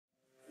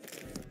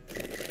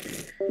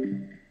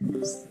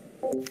Oops.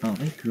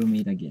 Okay,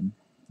 crewmate again.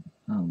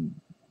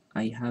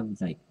 I have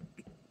like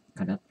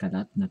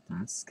kalat-kalat na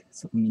task.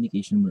 So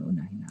communication muna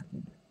unahin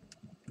natin.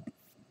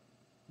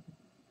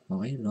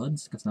 Okay,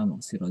 Rods. Kasama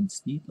ko si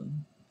Rods dito.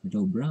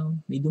 Hello,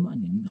 Brown. May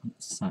dumaan yan.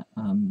 Sino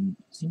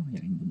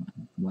kaya yung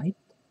dumaan? White?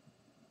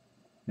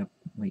 Yep,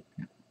 White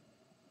nga.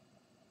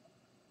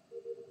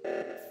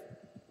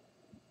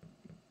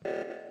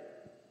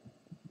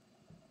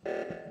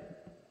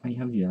 I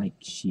have like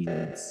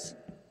shields.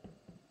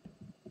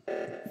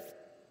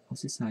 O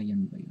si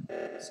Sayan ba yun?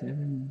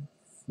 7,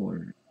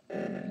 4,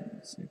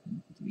 9, 7,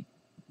 3.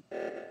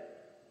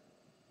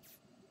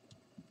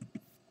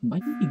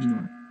 Bakit hindi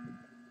ginawa?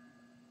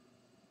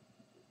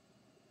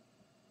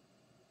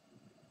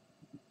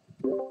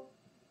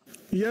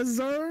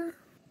 Yes, sir.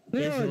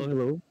 Yes,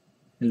 hello.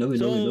 Hello.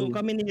 So,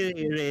 kami ni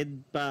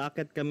Red,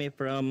 paakit kami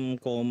from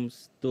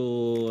comms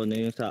to ano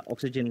yung sa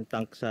oxygen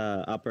tank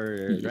sa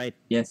upper right.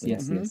 Yes.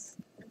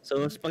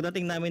 So,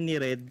 pagdating namin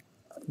ni Red,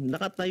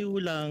 nakatayo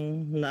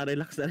lang,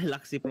 na-relax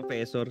si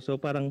Professor.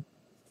 So, parang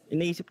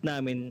iniisip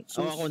namin,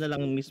 ako na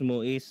lang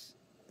mismo is,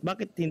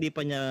 bakit hindi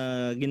pa niya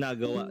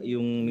ginagawa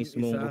yung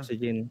mismong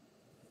oxygen?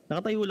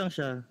 Nakatayo lang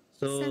siya.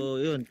 So,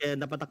 yun. Kaya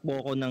napatakbo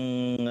ako ng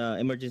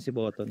emergency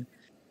button.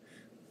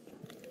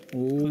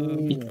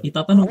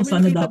 Itatanong ko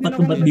sana dapat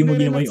kung ba't di mo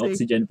ginawa yung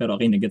oxygen, pero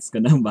okay, nagets ko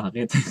na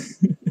bakit.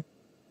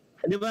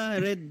 Di ba,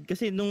 Red?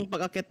 Kasi nung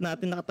pag-akit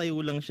natin, nakatayo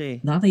lang siya eh.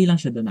 Nakatayo lang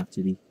siya doon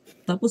actually.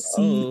 Tapos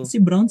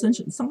si Brown,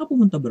 saan ka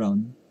pumunta,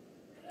 Brown?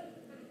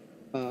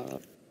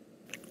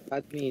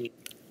 Admin.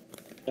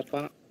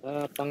 Sa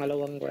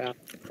pangalawang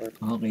reactor.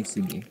 Okay,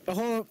 sige.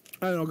 Ako,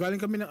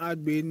 galing kami ng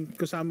admin.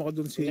 Kasama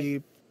ko dun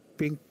si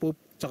Pink Poop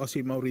tsaka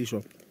si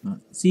Mauricio.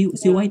 Si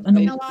White,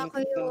 anong... Ginawa ko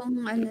yung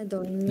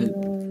doon,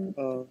 yung...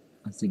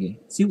 sige.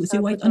 Si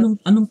White,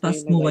 anong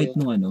task mo, White,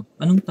 nung ano?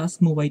 Anong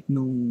task mo, White,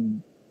 nung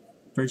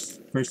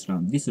first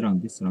round? This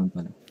round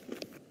pala.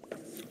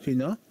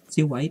 Sino?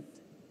 Si White?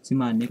 Si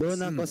Manix?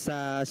 Doon ako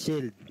sa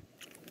shield.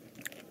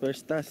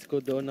 First task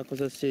ko, doon ako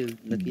sa shield.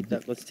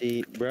 Nakita ko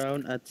si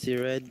Brown at si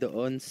Red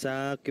doon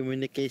sa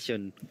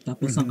communication.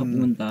 Tapos saan ka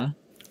pumunta?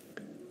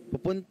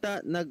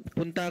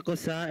 Nagpunta ako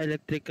sa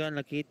electrical.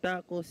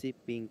 Nakita ko si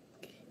Pink.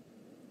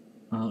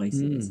 Okay,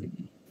 sige.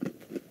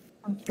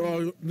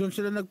 Doon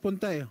sila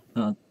nagpunta eh.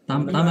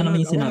 Tama naman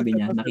yung sinabi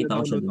niya. Nakita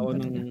ko siya doon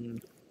talaga.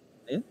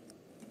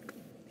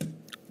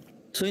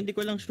 So hindi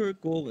ko lang sure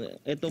kung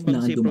ito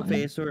bang si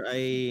Professor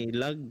ay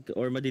lag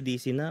or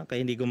madidisi na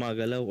kaya hindi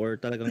gumagalaw or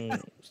talagang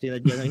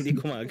sinadya na hindi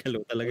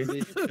gumagalaw talaga.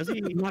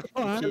 Kasi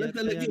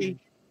talaga eh.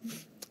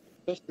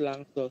 Tos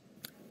lang. Ito,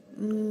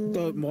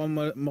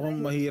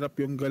 mukhang mahirap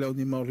yung galaw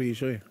ni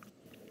Mauricio eh.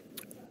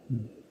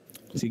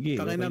 Sige.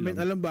 Takay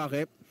namin, alam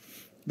bakit?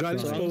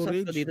 Galing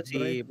storage. Dito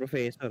si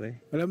Professor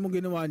eh. Alam mo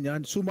ginawa niya?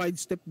 Sumide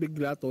step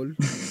bigla, tol.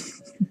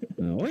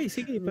 Oy,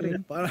 sige pa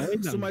rin. Para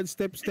sumide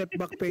step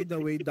back, fade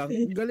away, dunk.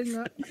 Galing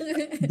nga.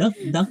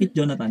 Dunk it,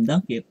 Jonathan.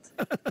 Dunk it.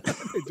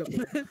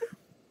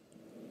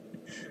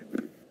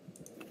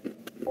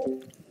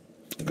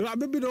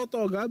 Grabe,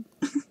 binoto agad.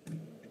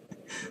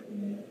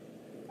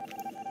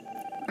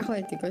 Ako,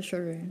 hindi ko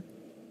sure eh.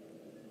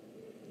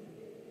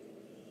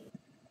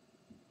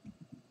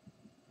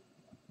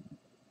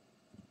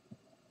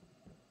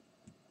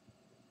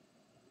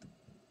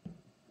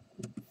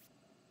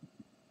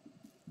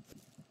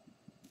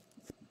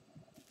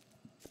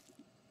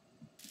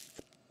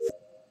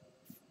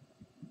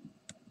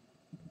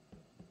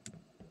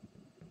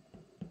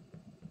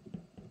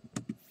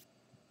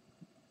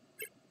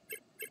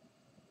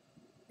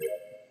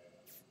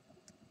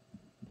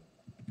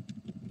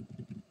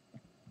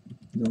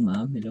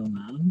 Hello,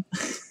 ma'am.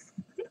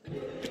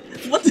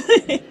 What the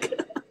heck?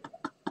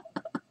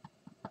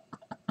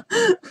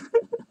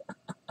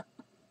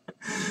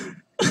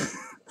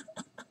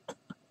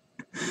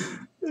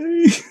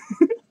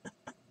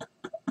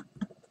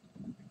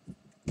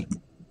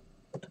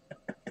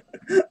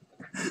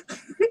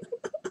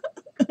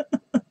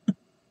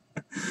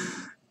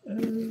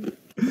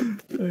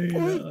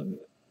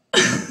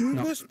 Yung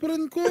best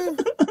friend ko.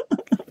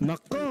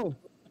 Nako.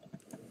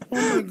 Oh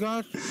my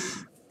gosh.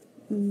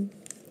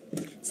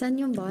 Saan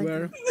yung body?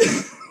 Where?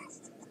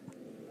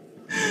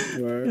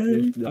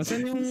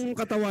 Asan yung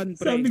katawan,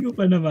 pre? Sabi ko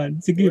pa naman.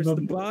 Sige, where's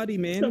the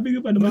body, man? Sabi ko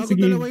pa naman, Bago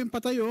sige. dalawa yung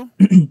patay, oh.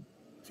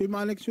 Si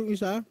Manix yung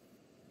isa.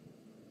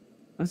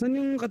 Asan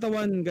yung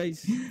katawan,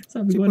 guys?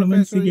 Sabi Si ko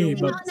naman, Professor sige,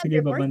 yung- sige,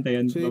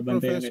 babantayan. Si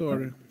Babantayan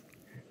Professor. kita.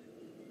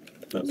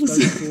 Tapos,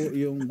 Sabi ko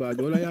yung bad.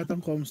 Wala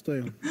yatang comms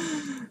to yun.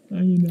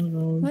 ayun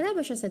ako. Wala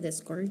ba siya sa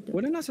Discord?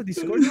 Wala na sa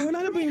Discord?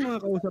 Wala na ba yung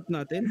mga kausap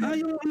natin?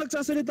 Yung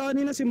nagsasalita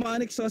kanina si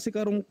Manix sa si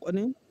Karong, ano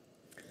yun?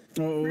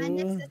 Oo.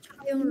 Manix at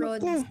saka yung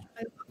Rods. Nako.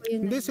 Ako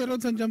yun. Hindi, si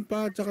Rod sandyan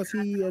pa. Tsaka si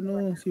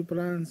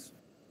Franz.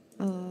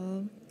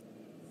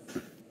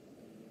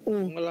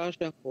 Wala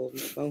siya ko.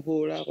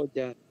 Panghula ko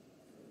dyan.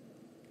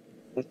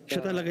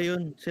 Siya talaga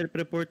yun.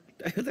 Self-report.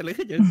 Ayaw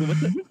talaga dyan.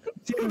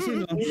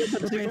 Sino?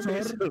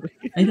 Professor?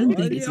 I don't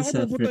think Hindi it's a ako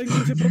self-report. puputayin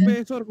ko si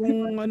Professor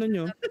kung ano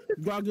nyo.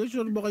 Gago,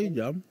 sure ba kayo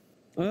dyan?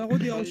 Ako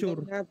di ako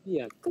sure.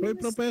 Happy yan. Hoy,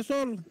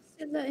 Professor.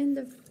 Sila in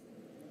the...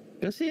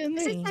 Kasi ano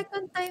Kasi eh.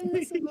 second time na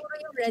siguro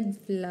yung red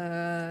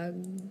flag.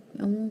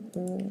 Ewan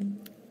ko.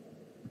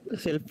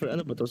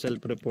 Ano ba to?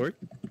 Self-report?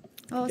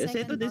 Oh,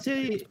 Kasi ito second din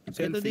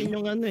ito din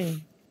yung ano eh.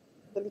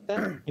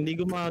 Salita. Hindi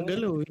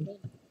gumagalaw eh.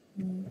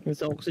 Hmm. Yung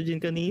sa oxygen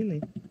kanina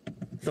eh.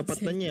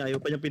 Tapat na niya, ayaw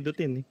pa niya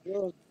pindutin eh.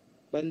 Yun.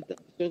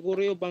 Siguro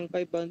yung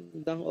bangkay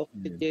bandang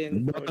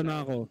oxygen. Bota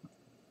na ako.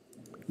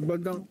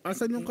 Bandang,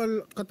 asan yung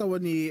katawan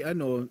ni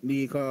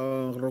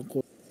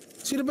Karongko?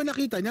 Sino ba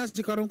nakita niya?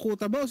 Si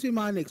Karongkuta ba o si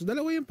Manix?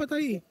 Dalawa yung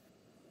patay.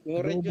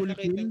 Yung red yung Double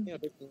nakita kill? niya.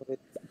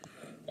 Red.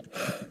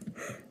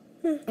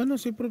 Ano,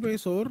 si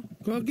Professor?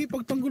 Gagi,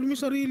 pagtanggol mo yung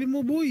sarili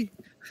mo, boy.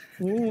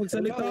 Oo,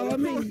 magsalita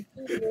kami.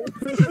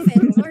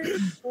 Professor.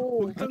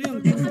 Ano yan,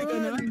 guilty ka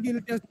na?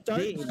 Guilty as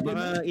charged? Hindi,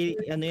 baka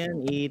ano yan,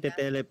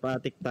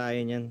 i-telepathic tayo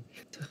niyan.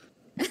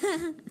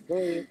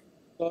 Boy,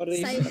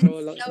 sorry. Silence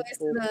pero lang daw is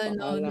po, na, no?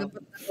 paalam.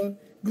 Dapat ako.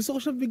 Gusto ko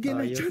siya bigyan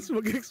ng Ayos. chance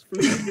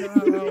mag-explain.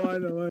 Nakakawa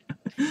naman.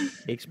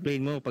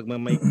 Explain mo pag may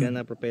mic ka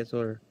na,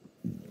 Professor.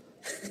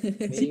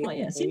 Sino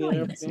kaya? Sino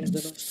kaya? Mahirap yung Sino?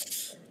 gano'n.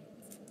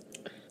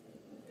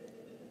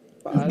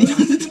 Paalam.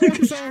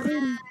 Ito sa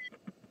akin.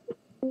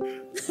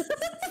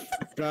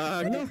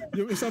 Gagi,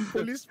 yung isang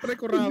polis, pre,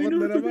 kurakot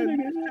na naman.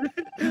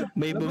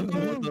 May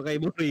bumoto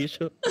kay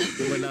Mauricio.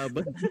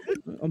 Lumalaban.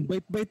 Ang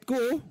bait-bait ko,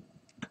 oh.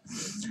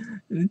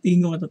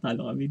 Tingin ko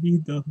matatalo kami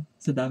dito.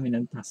 Sa dami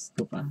ng task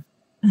ko pa.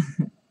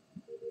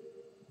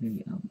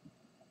 Okay,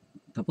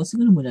 tapos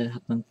siguro muna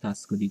lahat ng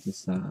task ko dito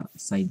sa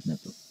side na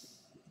to.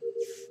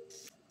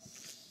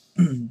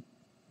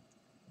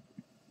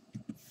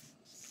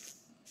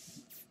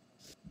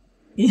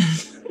 Yan.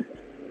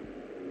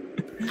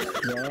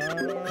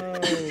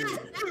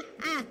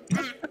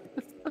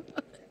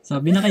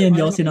 Sabi na kayo, hindi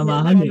ako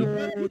sinamahan eh.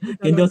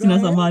 Hindi ako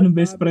sinasamahan ng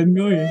best friend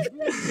ko eh.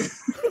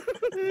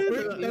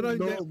 Pero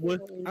hindi.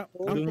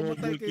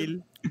 Double kill.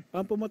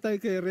 Ang pumatay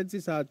kay Red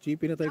si Sachi,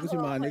 pinatay ko si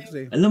Manix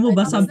eh. Alam mo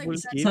ba, Double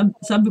kill.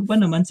 sabi ko pa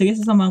naman, sige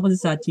sasamahan ko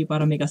si Sachi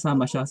para may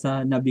kasama siya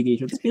sa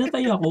navigation. Tapos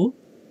pinatay ako.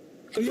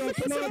 Kaya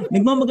pala,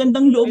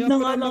 Nagmamagandang loob na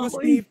nga lang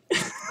ako eh.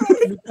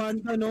 Ni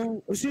Panda,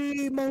 no? O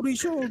si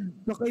Mauricio,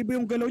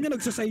 nakaiba yung galaw niya,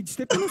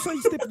 nagsa-sidestep. Ano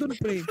sidestep doon,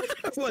 pre?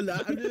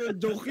 Wala, ano yun,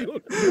 joke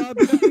yun. Grabe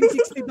na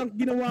 360 ang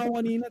ginawa ko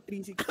kanina,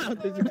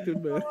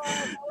 360. Ba yun?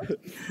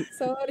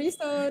 Sorry.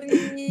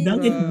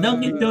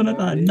 Dangkit,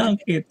 Jonathan.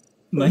 Dangkit.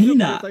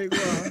 Mahina. Pinatay ko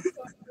ah.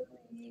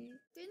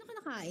 Ito yung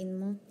kinakain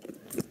mo.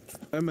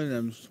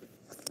 M&M's.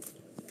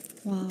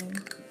 Wow.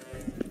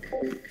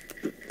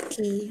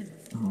 Okay.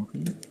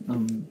 Okay.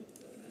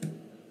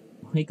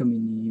 Okay kami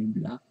ni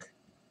Black.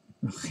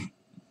 Okay.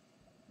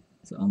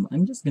 So,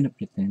 I'm just gonna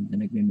pretend na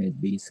nagme-med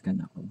base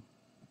scan ako.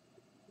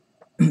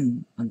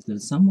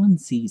 Until someone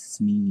sees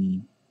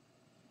me.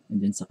 And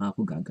then saka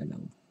ako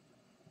gagalaw.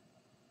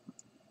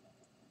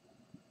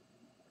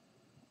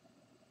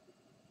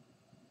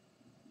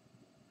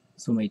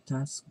 So, my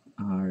tasks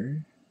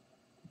are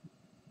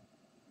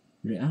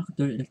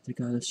reactor,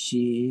 electrical,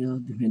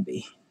 shield, med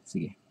bay.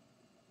 Sige.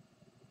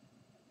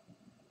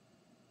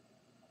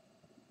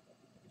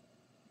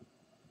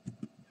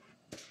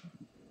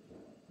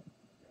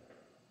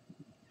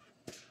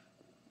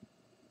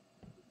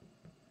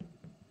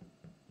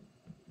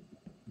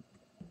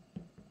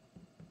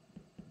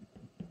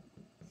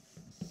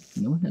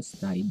 No one has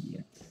died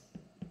yet.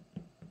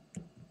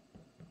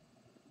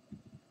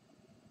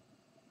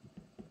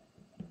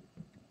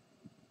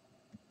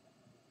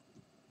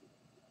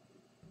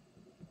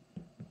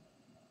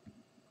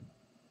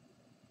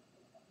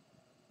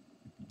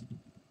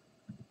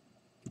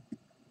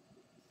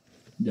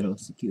 Dalawa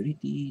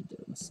security,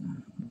 dalawa sa...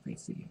 Okay,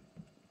 sige.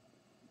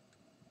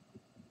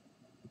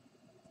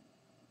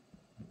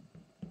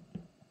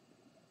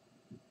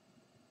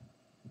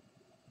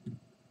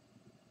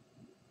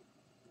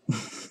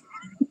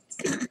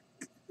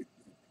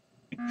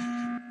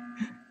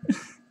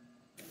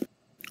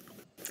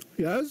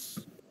 Yes?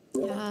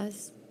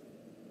 Yes.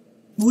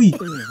 Uy!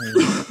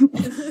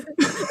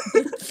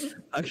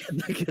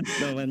 Agad-agad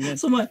naman yan.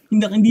 So,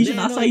 hindi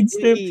siya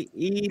naka-sidestep.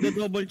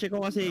 I-double check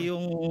ko kasi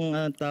yung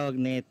tawag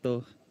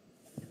nito.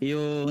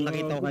 Yung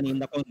nakita ko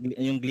kanina ko,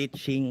 yung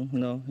glitching,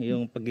 no?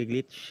 Yung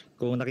pag-glitch.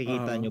 Kung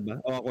nakikita nyo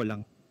ba? O ako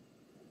lang.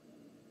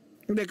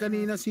 Hindi,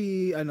 kanina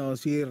si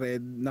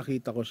Red,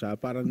 nakita ko siya,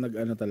 parang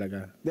nag-ano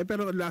talaga. De,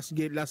 pero last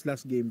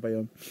game pa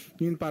yon.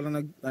 Yun parang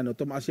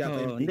tumaas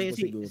yata yung ping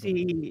ko siguro.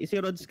 Si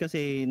Rods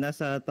kasi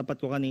nasa tapat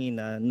ko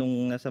kanina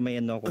nung nasa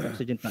may ako,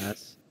 oxygen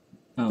taas.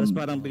 Tapos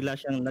parang bigla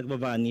siyang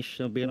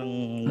nagba-vanish, so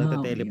parang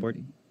nagte-teleport.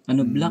 Okay.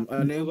 Ano, Black?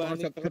 Ano yung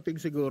sa ping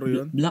siguro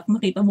yun? Black,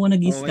 nakita mo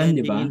nag-scan,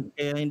 di ba?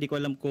 Kaya hindi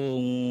ko alam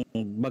kung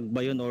bug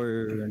ba yun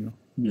or ano.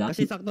 Black?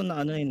 Kasi sakto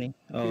na ano yun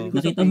eh. Oh,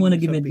 Nakita mo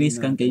nag-med base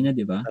scan kayo na,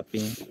 di ba?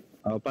 tapping.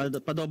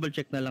 Pa-double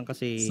check na lang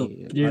kasi So,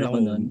 clear ako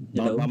nun.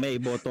 Hello? Mamaya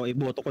iboto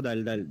ko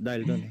dahil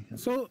doon eh.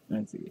 So,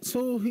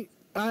 Sige.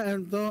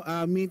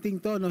 meeting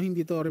to, no?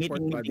 Hindi to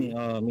report body.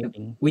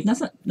 Meeting. Wait,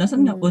 nasan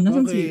nga?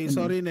 Nasan Okay, si...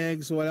 sorry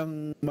Negs,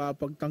 walang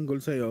mapagtanggol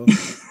sa'yo.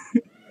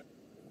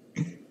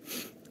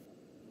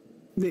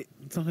 Hindi,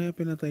 Saan kaya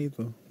pinatay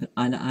ito?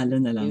 Ala-ala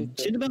na lang.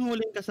 Sino bang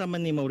huling kasama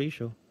ni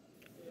Mauricio?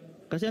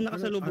 Kasi ang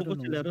nakasalubong I ko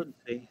don't sila know.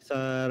 Rods eh. Sa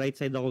right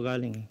side ako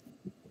galing eh.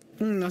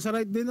 Nasa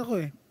right din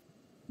ako eh.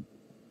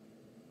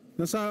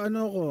 Nasa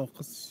ano ako,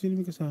 kasi sino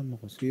may kasama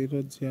ko? Si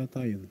Rods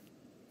yata yun.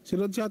 Si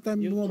Rods yata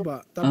yung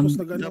bumaba. Tapos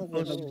nag-ano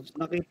ko. Tapos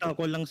nakita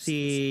ko lang si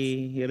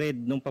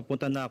Red nung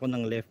papunta na ako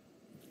ng left.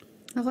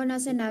 Ako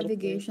nasa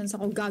navigations.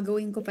 Ako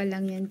gagawin ko pa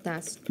lang yung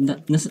task.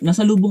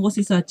 Nasalubong ko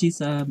si Sachi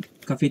sa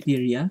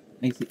cafeteria.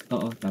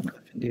 Oo, tama.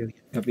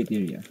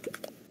 Cafeteria.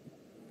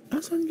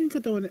 Saan yung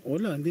katawan?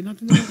 Wala, hindi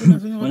natin naman kung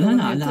nasan yung Wala katawan.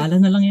 na, ala-ala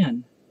na lang yan.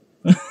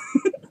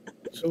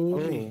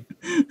 Sorry.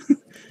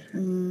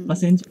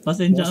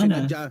 Pasensya ka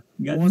na. God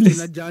Mukhang bless.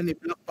 sinadya ni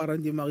Black para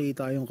hindi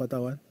makita yung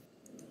katawan.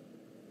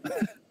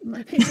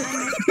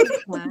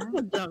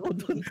 Punta ako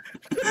doon.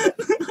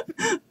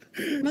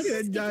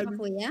 Mag-skip ka,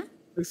 kuya?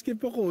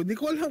 Nag-skip ako. Hindi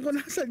ko alam kung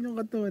nasan yung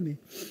katawan eh.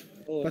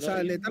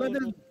 Pasali.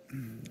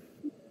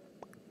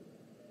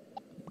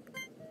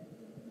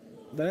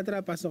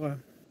 Tara, pasok ka.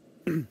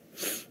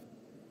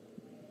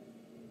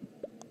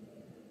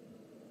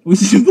 Uy,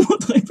 sino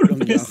bumoto kay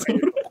Professor?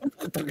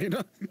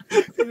 Katangina.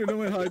 Sino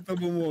naman hype na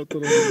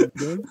bumoto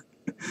doon?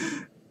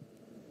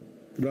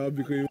 Grabe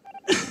ko yung...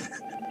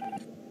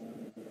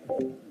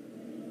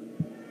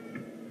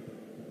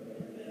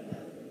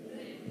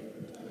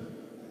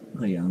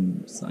 Okay,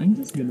 so I'm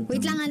just gonna...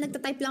 Wait lang nga,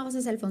 nagtatype lang ako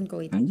sa cellphone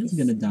ko. Wait. I'm just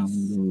gonna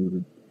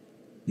download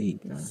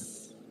data.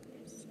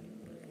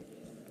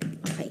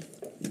 Okay.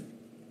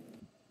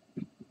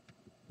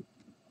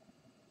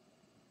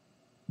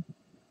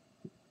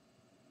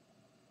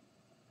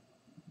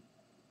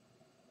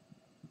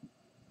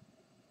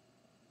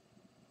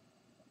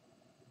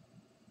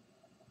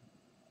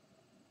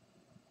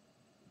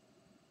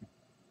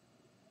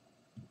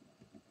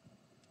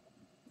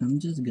 I'm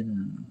just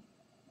gonna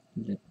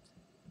let...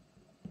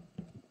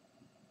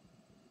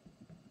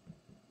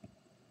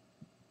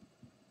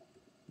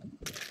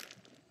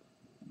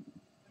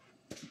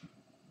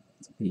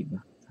 Okay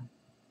ba?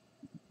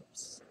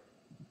 Oops.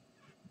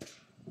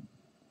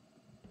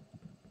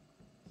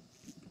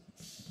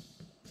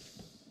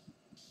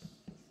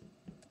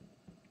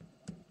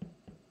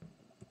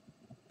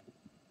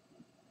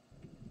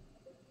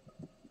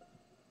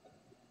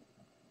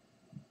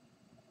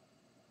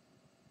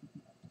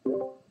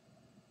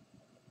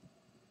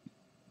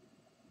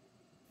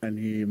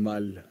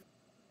 Animal.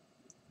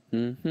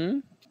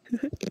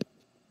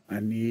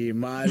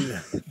 Animal.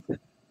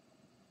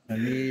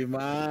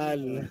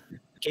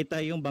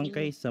 Kita yung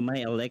bangkay sa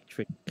may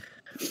electric.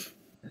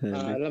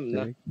 Alam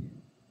na.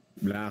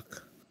 Black.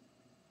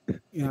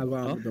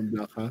 Ginagawa mo itong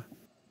Black ha?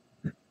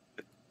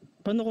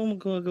 Paano kung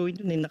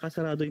magagawin yun eh?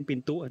 Nakasarado yung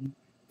pintuan.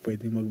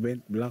 Pwede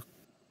mag-vent Black.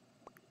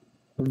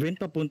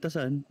 Vent papunta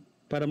saan?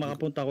 Para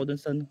makapunta ako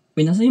dun saan.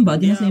 Uy, nasa yung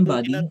body? Nasa yung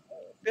body?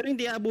 Pero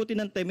hindi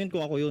aabutin ng time yun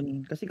kung ako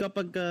yun. Kasi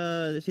kapag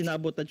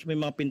sinabotage mo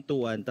yung mga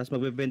pintuan, tapos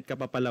mag-vent ka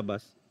pa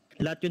palabas,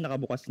 lahat yun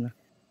nakabukas na.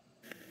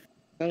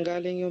 Saan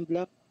galing yung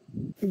Black?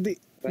 Hindi,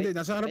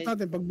 nasa harap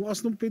natin.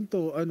 Pagbukas ng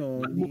pinto,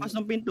 Pagbukas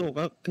ng pinto,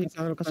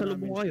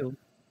 kasalubong ko kayo.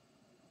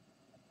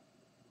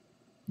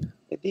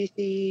 Hindi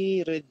si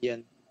Red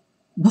yan.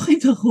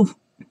 Bakit ako?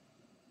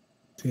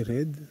 Si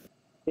Red?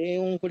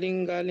 Yung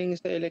huling galing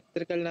sa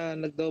electrical na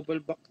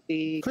nag-double back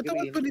si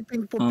Katawan Green. pa ni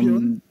Pink Pop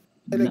yun?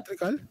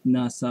 Electrical?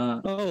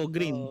 Nasa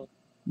Green.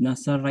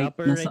 right,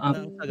 Upper right ng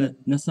sagad.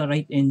 nasa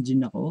right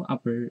engine ako,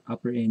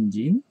 upper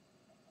engine.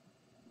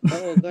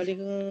 Oo,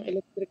 galing ang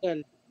electrical.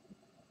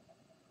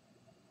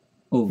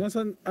 Oh,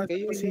 Nasan?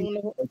 Kayo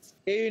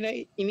na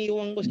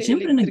iniwan ko sa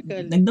siyempre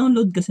electrical.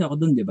 nag-download kasi ako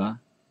dun, di ba?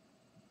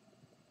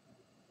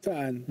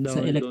 Saan?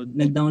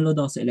 Nag-download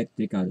ako sa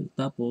electrical.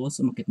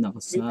 Tapos umakit na ako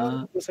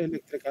Sa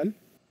electrical?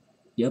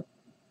 Yep.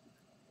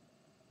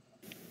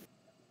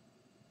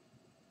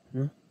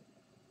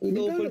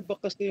 Double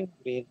back kasi yung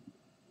Green.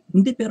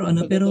 Hindi, pero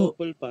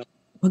Double back.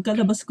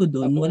 pagkalabas ko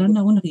doon, wala na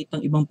akong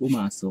nakitang ibang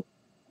pumasok.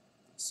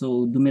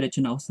 So,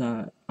 dumiretso na ako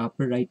sa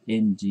upper right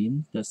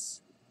engine,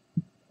 tapos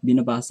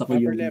binabasa ko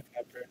yung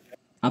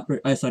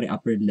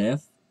upper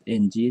left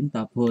engine,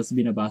 tapos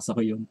binabasa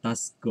ko yung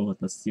task ko,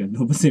 tapos yun,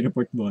 lumabas yung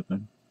report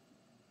button.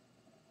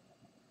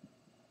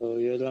 So,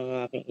 yun lang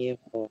ang aking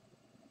info.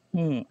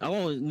 Ako,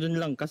 dun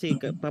lang, kasi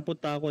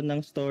papunta ako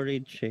ng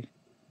storage eh.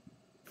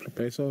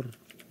 Professor.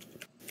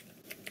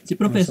 Si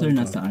Professor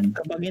nasaan?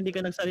 Kapag hindi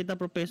ka nagsalita,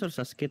 Professor,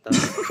 saskit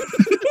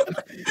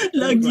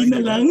Lagi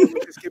na lang.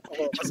 Skip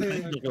ako.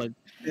 Kasi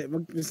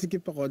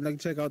mag-skip ako.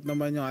 Nag-check out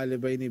naman yung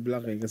alibi ni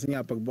Black eh. Kasi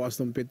nga,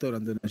 pagbukas ng pinto,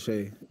 nandun na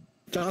siya eh.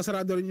 Tsaka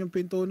sarado rin yung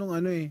pinto nung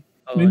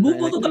May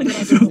buko to talaga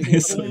si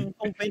Professor.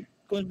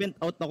 Kung vent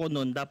out ako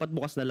nun, dapat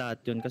bukas na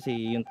lahat yun kasi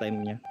yung time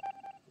niya.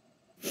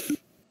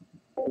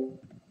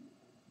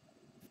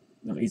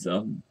 Okay,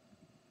 so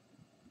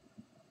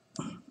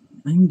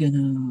I'm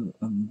gonna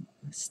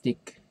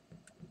stick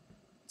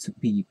to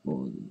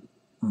people.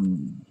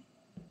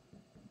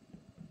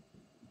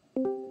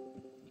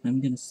 I'm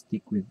gonna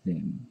stick with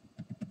them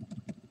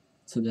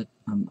so that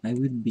I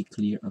will be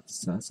clear of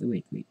sus.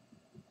 Wait.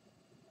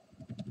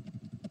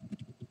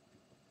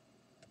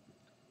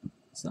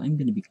 So I'm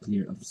gonna be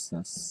clear of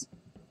sus.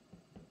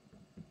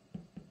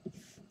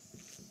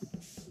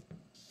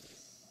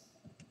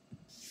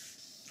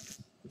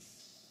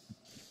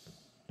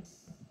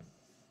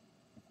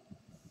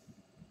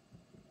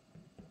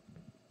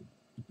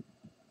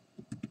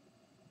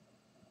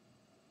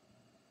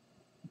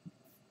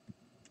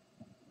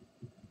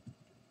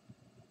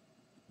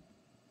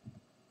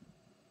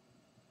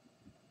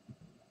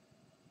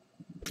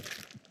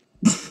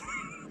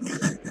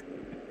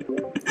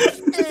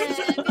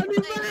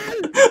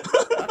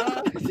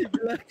 Si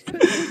Black.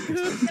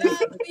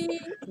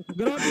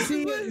 Grabe.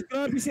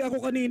 Grabe si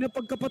ako kanina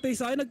pagkapatay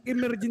sa akin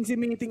nag-emergency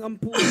meeting ang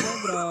puta.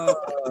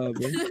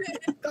 Grabe.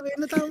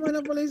 Takina, tama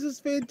na pala yung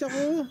suspensa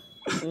ko.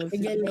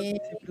 Galing.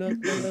 Si Black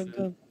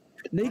talaga.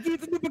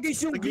 Nakikita niyo pag yung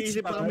glitch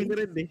Nag-iisip pa kami ni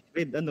Red eh.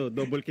 Red,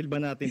 double kill ba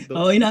natin to?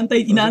 Oo,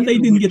 inaantay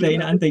din kita,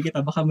 inaantay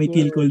kita. Baka may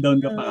kill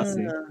cooldown ka pa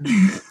kasi.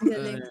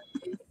 Galing.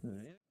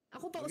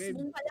 Ako pa,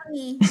 usbong pa lang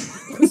eh.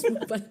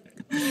 Usbong pa lang.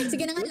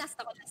 Sige na nga, last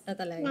na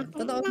talaga.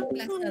 Totoo pong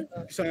last na to.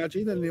 Sa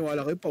akin,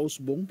 naniniwala kayo,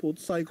 pausbong, puto,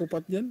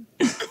 psychopath yan.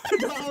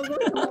 Gago.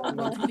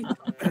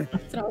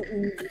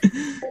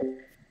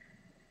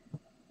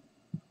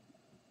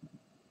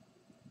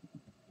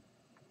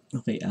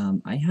 Okay,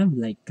 I have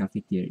like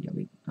cafeteria.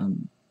 Wait,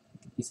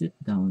 is it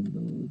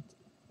download?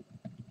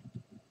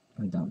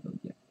 Oh, download,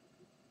 yeah.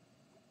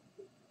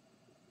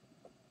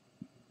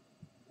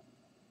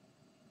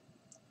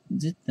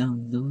 Is it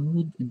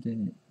download? And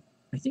then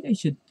I think I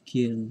should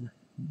kill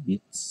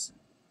bits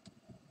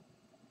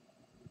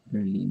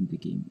early in the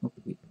game. Oh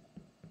wait,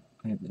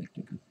 I have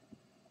electrical.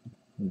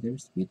 Oh,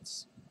 there's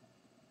bits.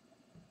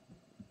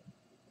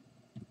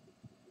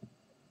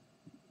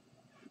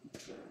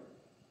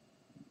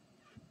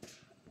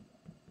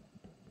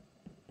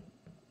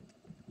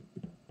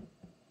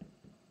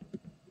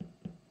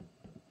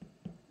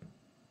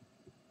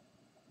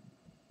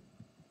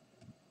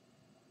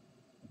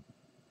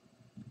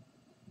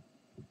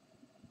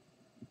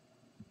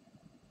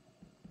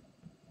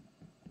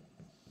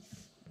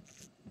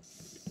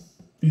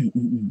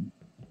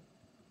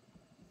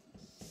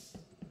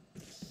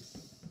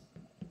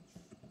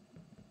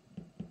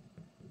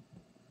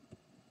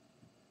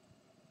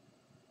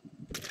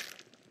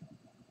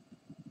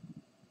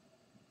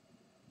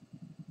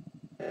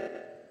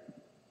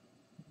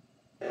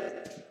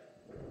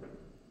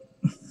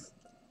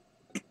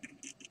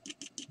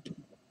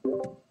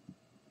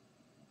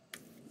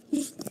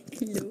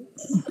 Hello?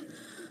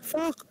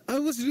 Fuck,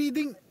 I was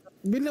reading,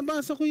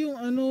 binabasa ko yung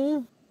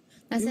ano,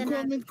 Nasa yung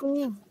comment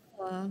ko.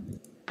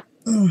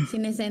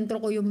 Sinesentro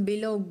ko yung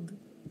bilog.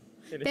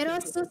 Pero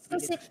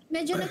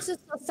medyo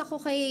nagsusos ako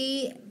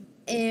kay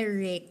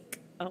Eric.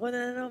 Ako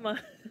na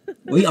naman.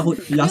 Uy, ako,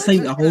 last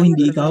time ako,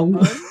 hindi ikaw.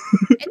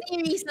 Ito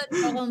yung reason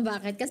ko kung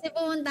bakit. Kasi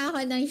pumunta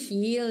ako ng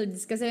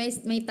shields. Kasi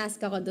may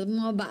task ako doon.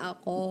 Bumaba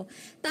ako.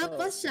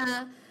 Tapos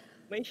siya,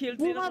 May shield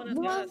din ako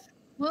ng task.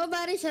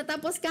 bumaba rin siya.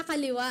 Tapos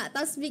kakaliwa.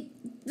 Tapos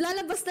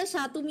lalabas na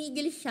siya.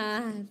 Tumigil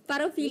siya.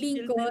 Parang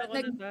feeling ko,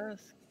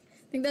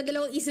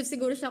 nagdadalawang isip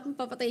siguro siya kung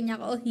papatayin niya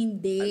ako o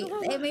hindi.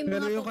 May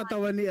Pero mga yung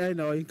katawan ni,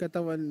 yung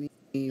katawan ni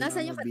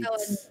Nasaan yung Mama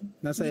katawan? Beats,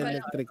 nasa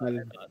electrical.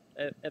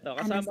 Ito,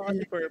 kasama ko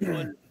si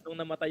Purple nung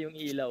namatay yung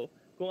ilaw.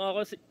 Kung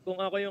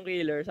ako yung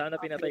killer, sana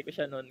pinatay ko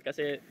siya noon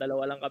kasi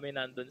dalawa lang kami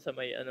nandun sa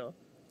may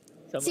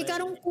Si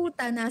Karong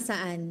Kuta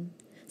nasaan?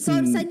 So,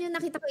 saan yung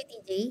nakita ko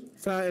TJ?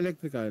 Sa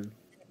electrical.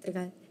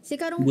 Si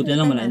Karong Buti Kuta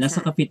lang wala,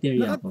 nasa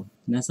cafeteria ako.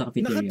 Nasa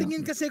cafeteria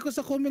Nakatingin ako. kasi ako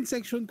sa comment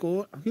section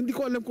ko, hindi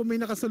ko alam kung may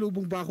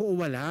nakasalubong ba ako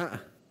o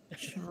wala.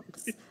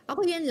 Shucks.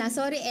 Ako yun lang.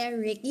 Sorry,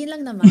 Eric. Yun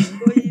lang naman.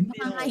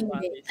 Baka nga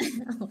hindi.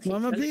 Okay.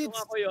 Mama Kasi Beats!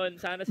 kung ako yun,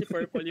 sana si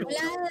Purple yung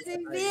Wala na si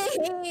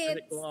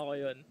Beats! kung ako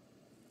yun.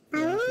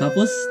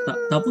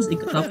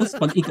 Tapos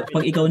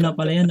pag ikaw na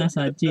pala yan,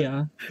 nasa G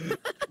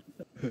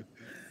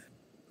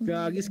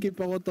Gagi, skip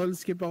ako, tol,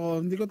 skip ako.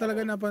 Hindi ko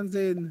talaga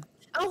napansin.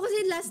 Ako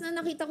kasi last na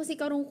nakita ko si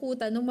Karong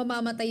Kuta nung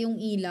mamamatay yung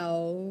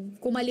ilaw,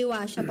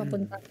 kumaliwa siya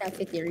papunta sa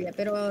cafeteria.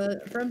 Pero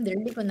from there,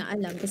 hindi ko na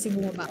alam kasi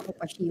bumaba ako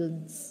pa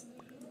shields.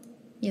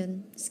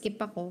 Yun, skip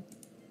ako.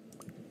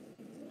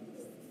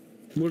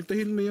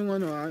 Multuhin mo yung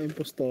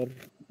impostor.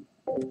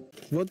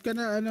 Vote ka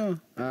na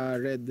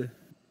red.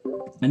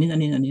 Ano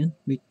yun?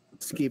 Wait.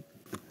 Skip.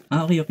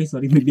 Okay,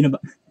 sorry. May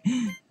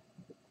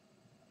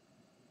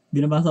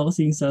binabasa ko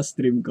sa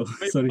stream ko.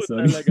 Sorry.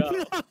 Talaga.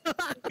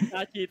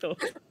 Chito.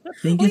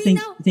 Thank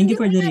you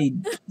for the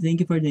raid. Thank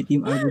you for the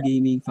Team Argo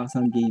Gaming,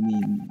 Foxhound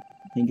Gaming.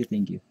 Thank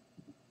you.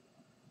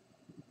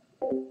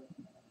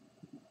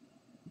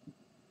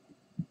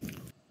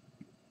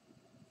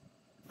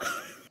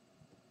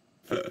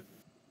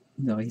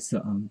 Okay, so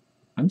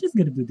I'm just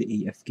gonna do the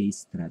AFK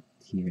strat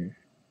here.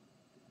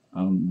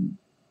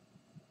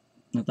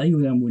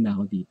 Natayo lang muna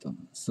ako dito.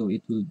 So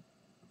it will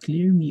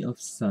clear me of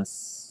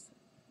sus.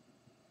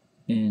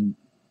 And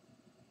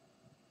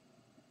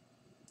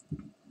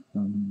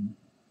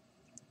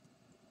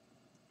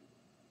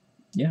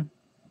yeah.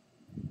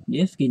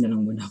 AFK na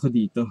lang muna ako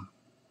dito.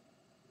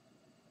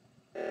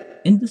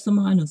 And sa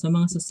mga sa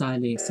mga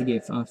sasali,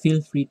 sige, feel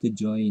free to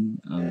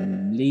join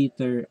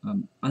later.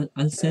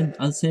 I'll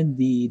send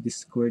the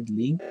Discord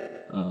link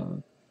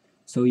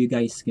so you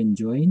guys can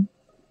join.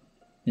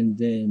 And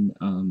then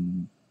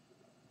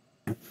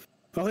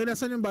Okay,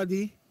 nasan yung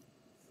body?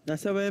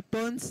 Nasa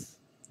weapons.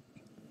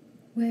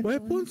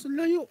 Weapons, ang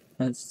layo.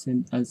 I'll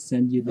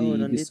send you the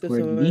nandito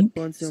Discord sa link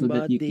weapons yung so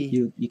that body.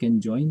 you can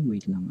join.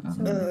 Wait lang.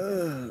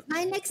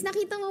 Ay, next,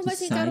 nakita mo ba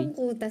si Side. Karong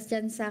Kutas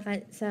dyan sa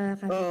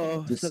cafeteria?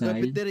 Oo, To sa side.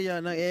 cafeteria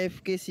ng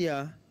AFK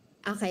siya.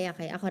 Okay.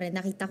 Ako rin.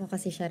 Nakita ko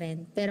kasi siya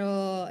rin. Pero,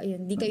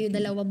 yun, di kayo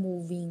dalawa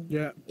moving.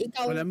 Yeah.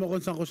 Ikaw, Alam mo kung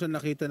saan ko siya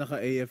nakita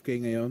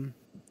naka-AFK ngayon?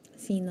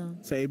 sino?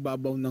 Sa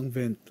ibabaw ng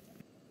vent.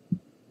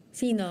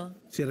 Sino?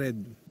 Si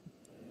Red.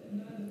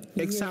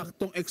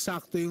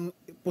 Eksakto yung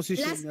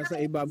posisyon Last niya sa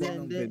ibabaw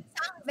ng vent.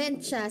 Saang vent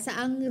siya?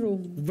 Saang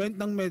room? Vent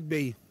ng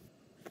medbay.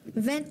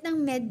 Vent ng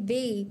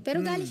medbay.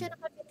 Pero galing siya ng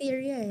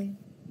cafeteria eh.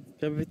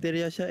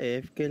 Cafeteria siya,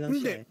 AFK lang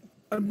Hindi. siya.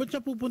 Ba't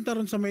siya pupunta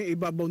ron sa may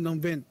ibabaw ng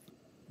vent?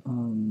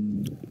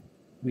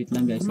 Wait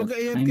lang guys. Kung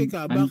mag-AFK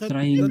ka, I'm bakit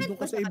trying nandun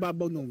ka sa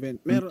ibabaw ng vent?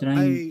 to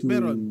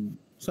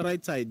Sa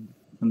right side.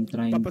 I'm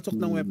trying Papasok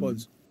to ng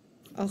weapons.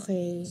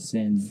 Okay.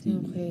 send the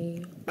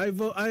Okay.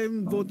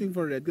 I'm voting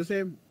for Red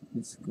kasi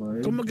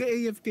Discord. kung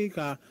mag-AFK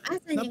ka,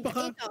 Asan yung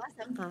Napaka- ikaw?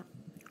 Asan ka?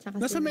 Tsaka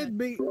nasa si-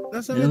 medbay.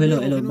 Hello,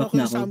 kinuha back ko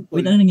na yung ako. sample.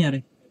 Wait, ano nangyari?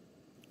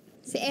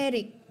 Si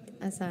Eric.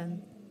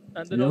 Asan?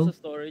 Nandun Hello? ako sa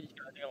storage.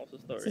 Galing ako sa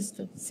storage.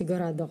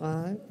 Sigurado ka?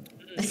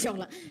 Joke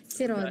lang.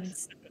 Si Rods.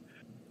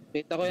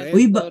 Kita ko yan.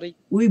 Uy,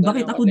 Uy,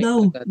 bakit ako daw?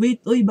 Wait,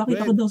 bakit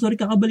Red. ako daw? Sorry,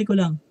 kakabalik ko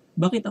lang.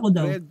 Bakit ako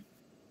daw? Red.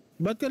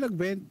 Ba't ka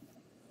nag-vent?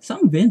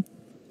 Saan vent?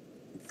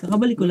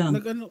 Kakabalik ko lang.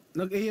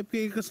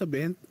 Nag-AFK ka sa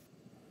vent?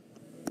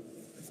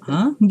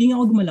 Ha? Hindi nga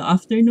ako gumalaw.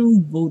 After nung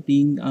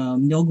voting,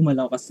 hindi ako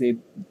gumalaw kasi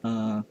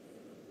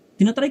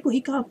tinatry kong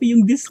i-copy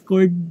yung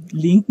Discord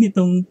link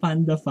nitong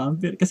PandaFam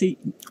kasi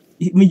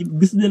may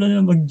gusto nila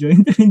na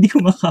mag-join pero hindi ko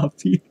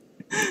ma-copy.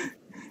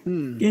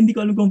 Kaya hindi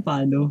ko alam kung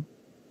paano.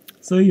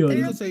 So yun.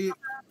 Kasi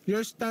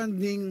you're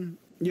standing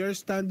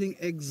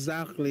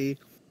exactly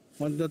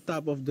on the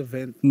top of the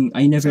vent.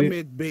 I Sa never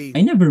medbay.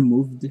 never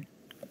moved.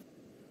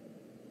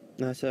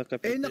 Nasa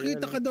cafeteria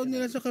Nakita ka daw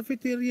nila sa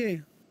cafeteria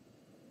eh.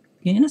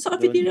 Kaya nasa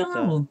cafeteria nga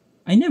ako.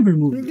 I never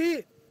moved.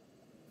 Hindi.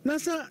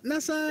 Nasa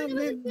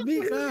medbay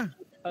ka.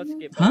 I'll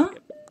skip. Ha?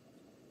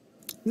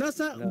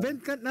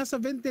 Nasa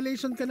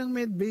ventilation ka ng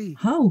medbay.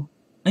 How?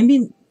 I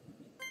mean,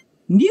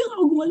 hindi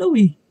ako gumalaw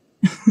eh.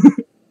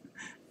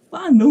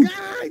 Paano?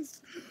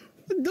 Guys!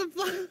 What the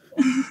fuck?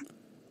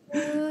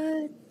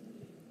 What?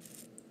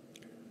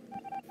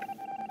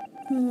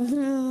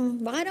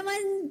 Baka naman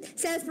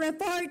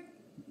self-report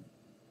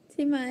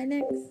si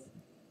Manex.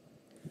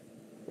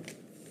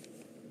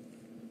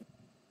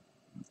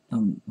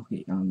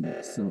 Okay,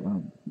 so,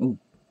 oh.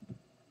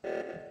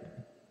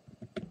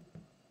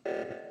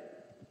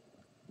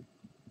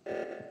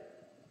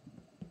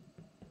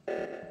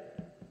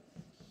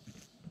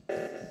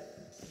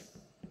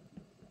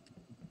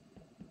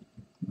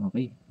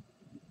 Okay.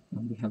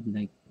 We have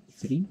like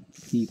 3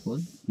 people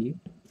here.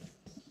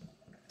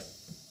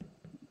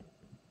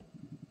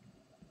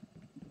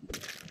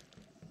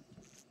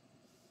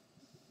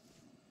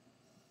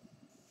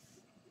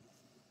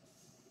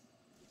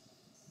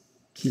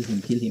 Kill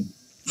him.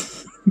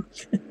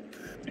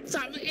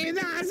 Sabi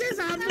niya!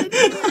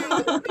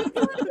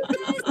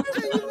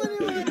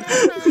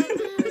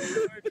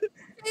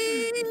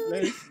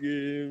 Nice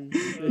game.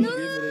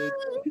 Red.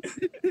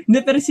 Hindi,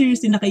 pero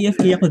seriously,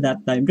 naka-EFK ako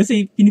that time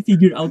kasi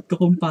pinifigure out ko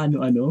kung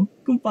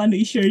paano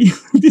i-share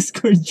yung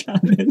Discord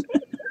channel.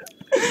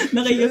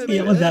 Naka-EFK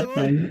ako that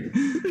time.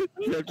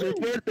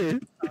 Self-report eh.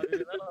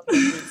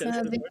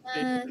 Sabi na,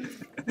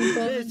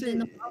 nag-comment din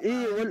ako.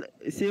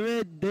 Si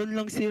Red, doon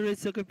lang si Red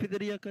sa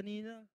cafeteria kanina.